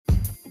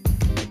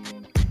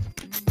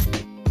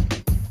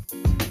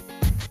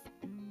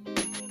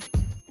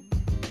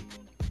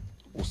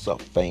What's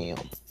up, fam?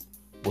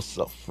 What's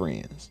up,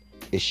 friends?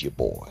 It's your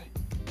boy,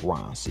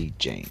 Ron C.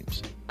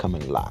 James,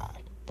 coming live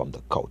from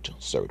the Culture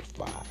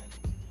Certified.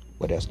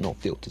 Well, there's no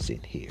filters in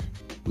here.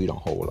 We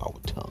don't hold our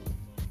tongue.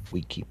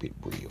 We keep it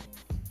real.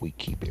 We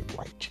keep it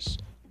righteous.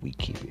 We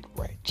keep it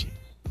ratchet.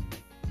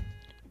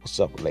 What's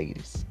up,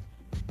 ladies?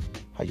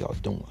 How y'all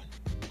doing?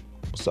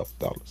 What's up,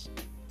 fellas?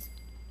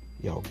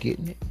 Y'all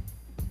getting it?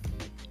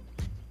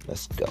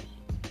 Let's go.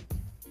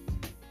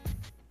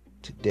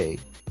 Today,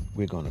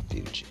 we're gonna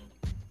feature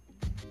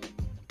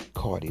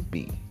Cardi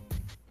B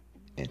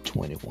and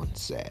 21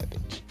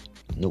 Savage,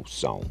 new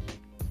song,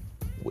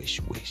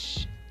 Wish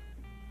Wish,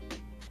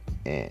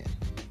 and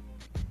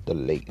the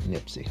late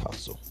Nipsey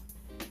Hussle,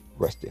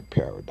 Rest in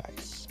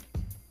Paradise,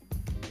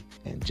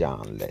 and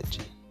John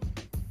Legend,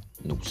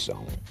 new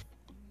song,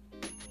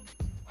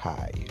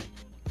 Higher.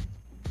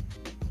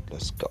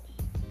 Let's go.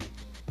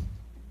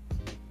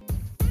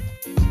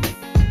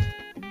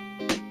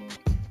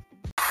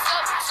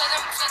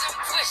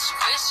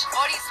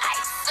 All these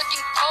ice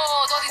looking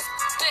cold, all these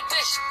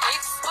fish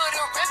pics. Put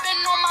a ribbon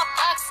on my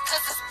box,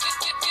 cause it's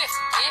gift.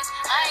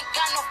 I ain't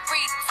got no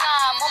free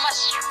time, all my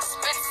shit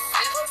expensive.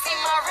 See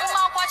my ring,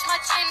 I watch my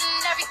chin,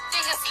 and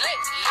everything is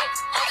lit.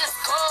 All this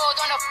gold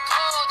on the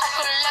gold, I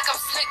feel like I'm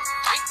slick.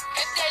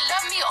 If they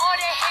love me or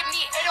they hate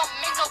me, it don't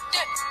make no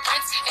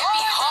difference. It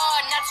be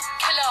hard not to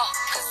kill her,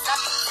 cause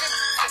I'm a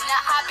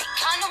now I be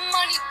counting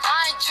money,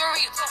 buying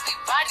jewelry, we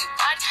body.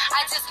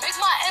 I just make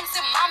my M's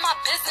and mind my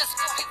business,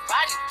 we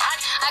body.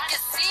 I can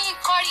see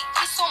Cardi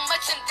eat so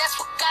much and that's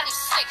what got him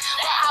sick.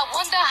 Well, I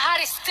wonder how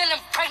they still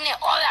impregnate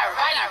all that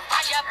riding.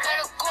 Y'all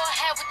better go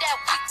ahead with that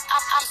week.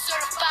 I'm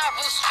certified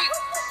real street.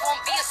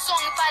 Won't be a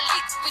song if I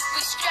leak.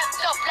 We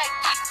strapped up like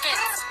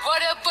defense.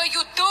 Whatever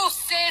you do,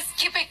 sis,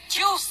 keep it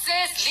cute,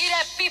 sis. Leave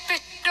that beef in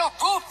the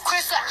roof,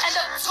 Chris, I end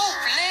up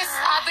toothless.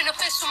 I've been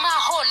official my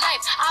whole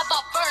life. I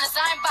bought burners,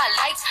 I ain't buy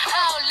lights.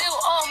 How little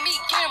old me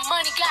getting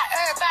money got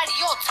everybody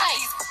all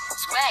tight.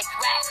 Swag,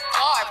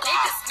 garb, they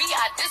diss me,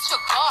 I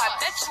disregard.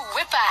 Bet you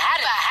if I had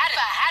it,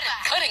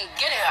 couldn't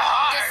get it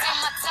hard. They say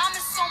my time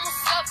is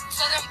almost up,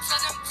 tell them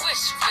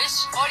wish.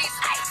 All these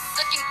ice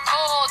looking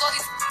cold, all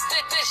these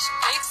fish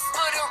pics.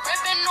 Put a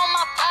ribbon on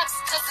my box,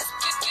 cause it's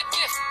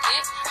gift.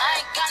 I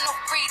ain't got no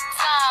free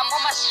time,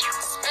 all my shit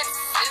expensive.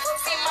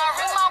 See my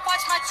ring, I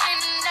watch my chin,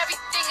 and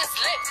everything is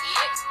lit.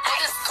 All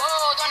this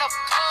gold on the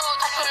gold,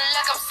 I feel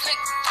like I'm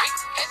slick.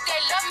 If they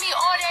love me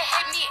or they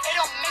hate me, it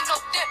don't make no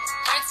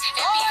difference.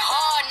 It be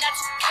hard not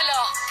to kill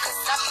her,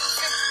 cause I'm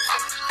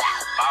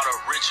Bought a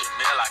Richard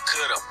Mill, I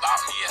could've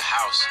bought me a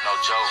house, no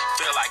joke.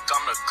 Feel like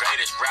I'm the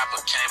greatest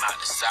rapper, came out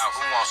the south.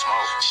 Who wants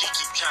smoke? She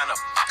keep trying to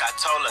I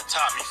told her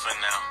top me for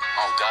now.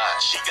 Oh God,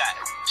 she got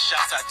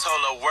shots, I told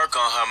her work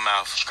on her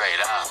mouth.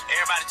 Straight up.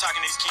 Everybody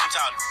talking this king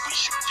talk, we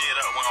shoot it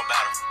up, we don't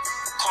battle.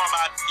 Corn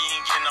about you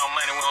ain't getting no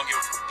money, we don't give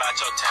about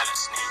your talent,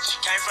 snitch.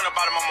 Came from the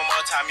bottom of my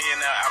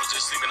multi-millionaire, I was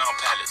just sleeping on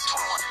pallets.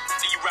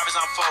 These rappers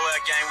on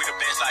 4L gang, we the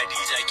best like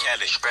DJ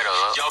Khaled. Spread her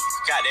up. Yo,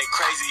 got that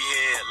crazy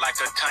head like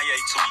a Kanye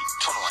tweet.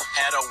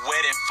 Had a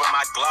wedding for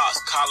my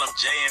gloss, call him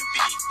J&B.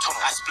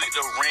 I split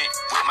the rent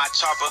with my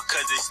chopper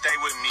cause it stay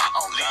with me.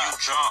 Oh, leave you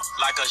drunk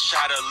like a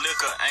shot of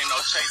liquor, ain't no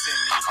chasing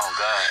me. Oh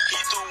God. He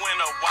threw in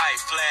a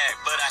white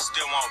flag, but I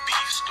still want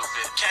beef.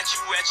 Stupid. Catch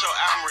you at your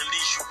album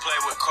release, you play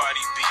with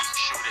Cardi B.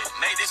 Shoot it.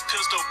 Make this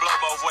pistol blow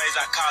both ways,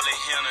 I call it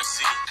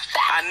Hennessy.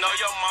 I know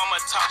your mama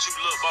taught you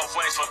look both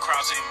ways for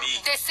crossing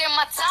me. They say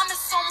my time is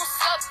almost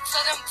up,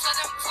 tell them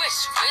wish.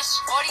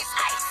 All these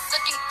ice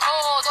looking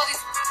cold, all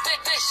these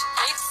fish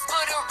pics.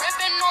 Put a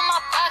ribbon on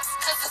my box,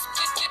 cause it's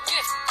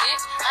gift.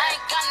 I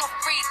ain't got no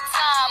free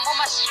time, all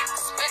my shit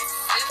expensive.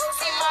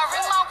 See my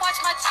ring, I watch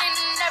my chin,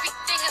 and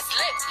everything is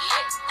lit.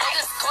 All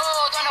this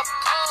gold on the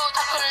gold,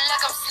 I feel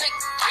like I'm slick.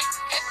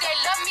 If they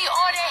love me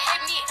or they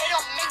hate me, it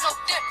don't make no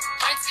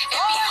difference.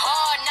 It be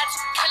hard not to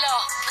kill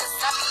her,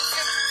 cause I'm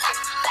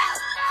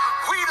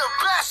we the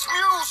best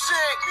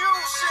music.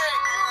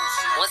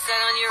 What's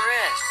that on your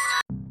wrist?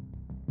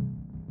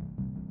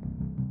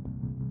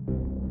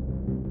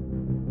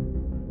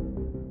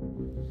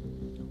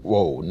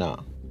 Whoa,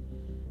 nah.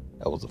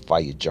 That was a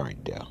fire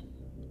joint there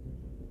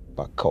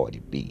by Cardi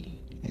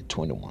B and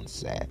 21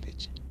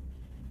 Savage.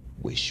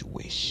 Wish.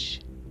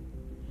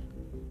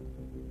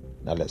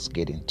 Now let's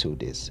get into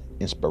this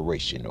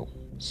inspirational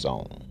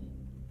song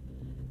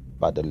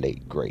by the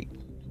late great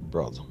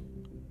brother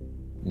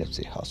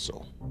Nipsey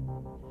Hussle.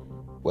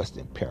 Rest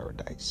in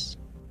Paradise.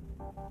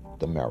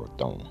 The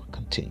marathon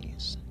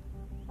continues.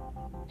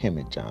 Him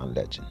and John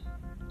Legend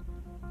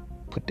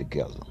put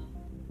together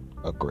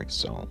a great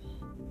song.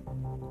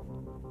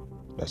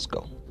 Let's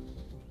go.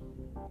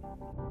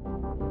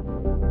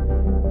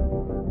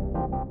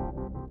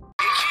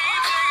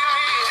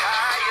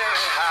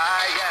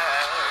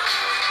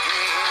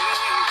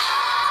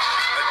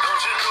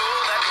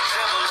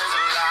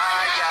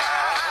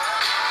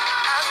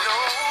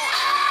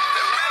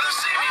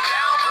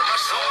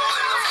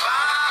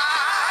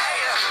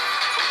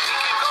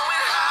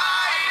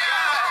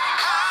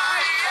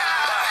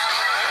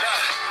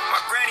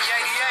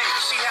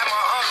 She had my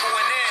uncle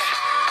in there,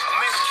 a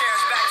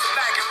miscarriage back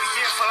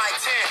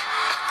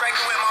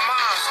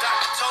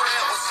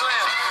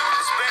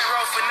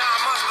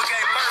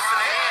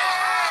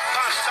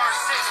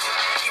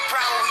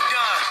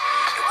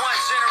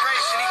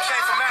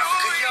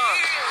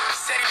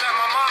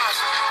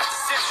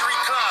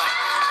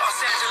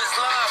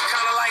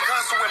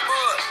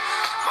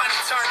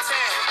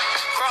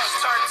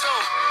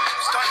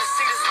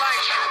see this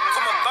life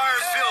from a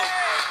bird's view.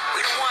 We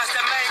the ones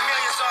that made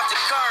millions off the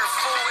curve.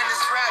 Fool in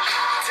this rap,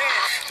 10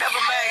 never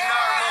made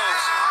nerd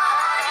moves.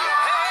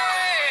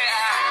 Hey,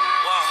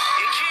 whoa,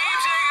 you keep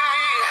taking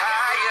me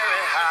higher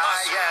and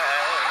higher.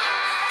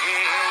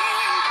 Yeah,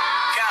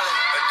 Khaled,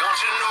 but don't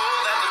you know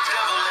that the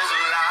devil is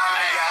a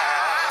liar?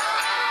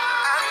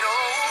 I know,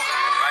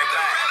 right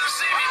back. They'd rather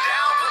see me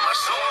down, put my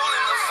soul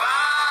in the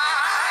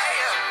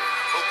fire,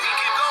 but we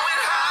keep going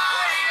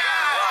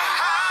higher,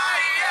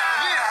 higher.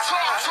 Yeah,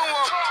 talk to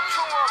him.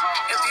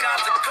 Emptied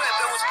out the clip,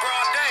 it was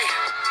broad day.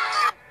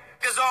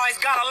 Niggas always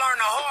gotta learn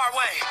the hard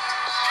way.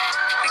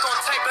 We gon'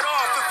 tape it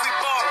off if we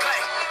ball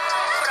play.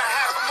 Put a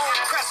half a moon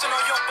crescent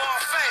on your ball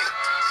fade.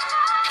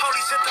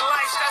 Police hit the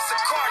lights, that's a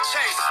car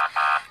chase.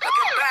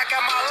 Looking back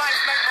at my life,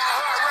 make my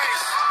heart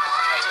race.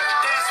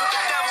 Dance with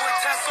the devil and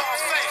test all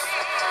faith.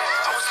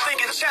 I was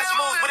thinking chess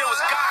moves, but it was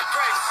God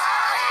grace.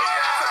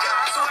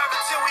 Whatsoever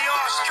till we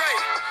all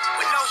straight.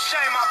 With no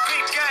shame, I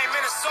beat game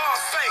and it's all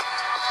fake.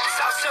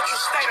 South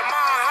Central state of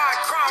mind, high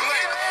crime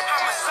rate.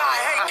 Homicide,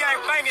 hate gang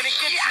banging and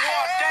get you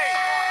all day.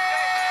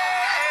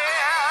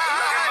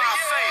 Look at my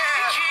face,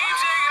 it keeps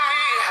taking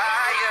me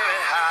higher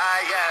and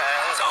higher.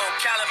 So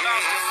Cali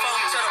bounce the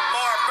phone to the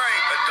bar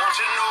break. But don't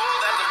you know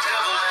that the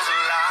devil is a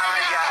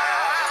liar?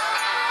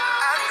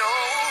 I know,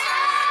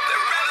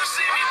 they'd rather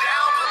see me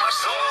down, put my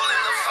soul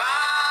in the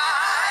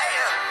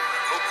fire,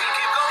 but we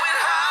keep going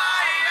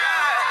higher,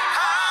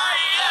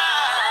 higher,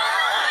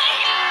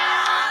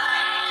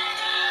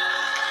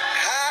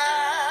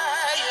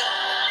 higher.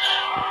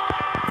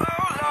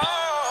 Oh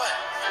Lord,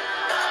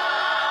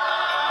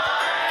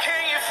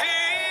 can you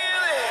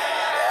feel it?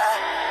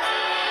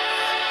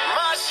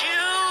 My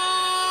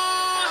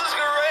shoes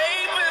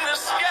scraping the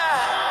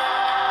sky.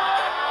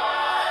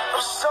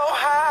 I'm so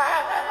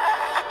high,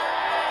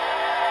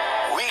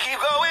 we keep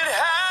going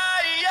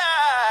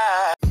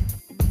higher.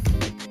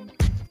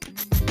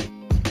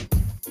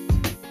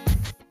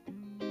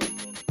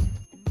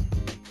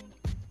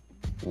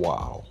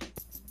 Wow,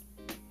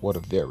 what a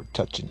very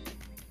touching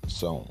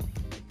song.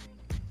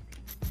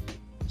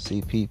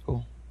 See,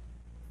 people,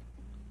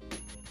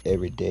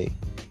 every day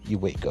you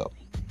wake up,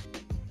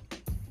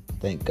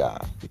 thank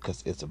God,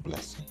 because it's a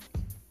blessing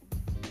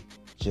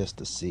just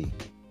to see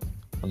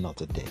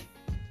another day.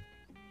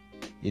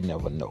 You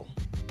never know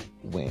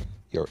when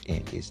your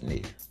end is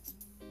near.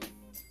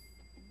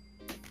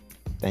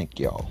 Thank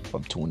y'all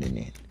for tuning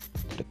in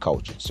to the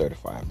Culture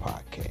Certified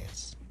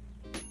Podcast.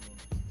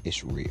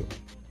 It's real,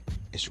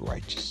 it's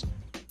righteous,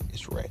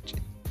 it's ratchet.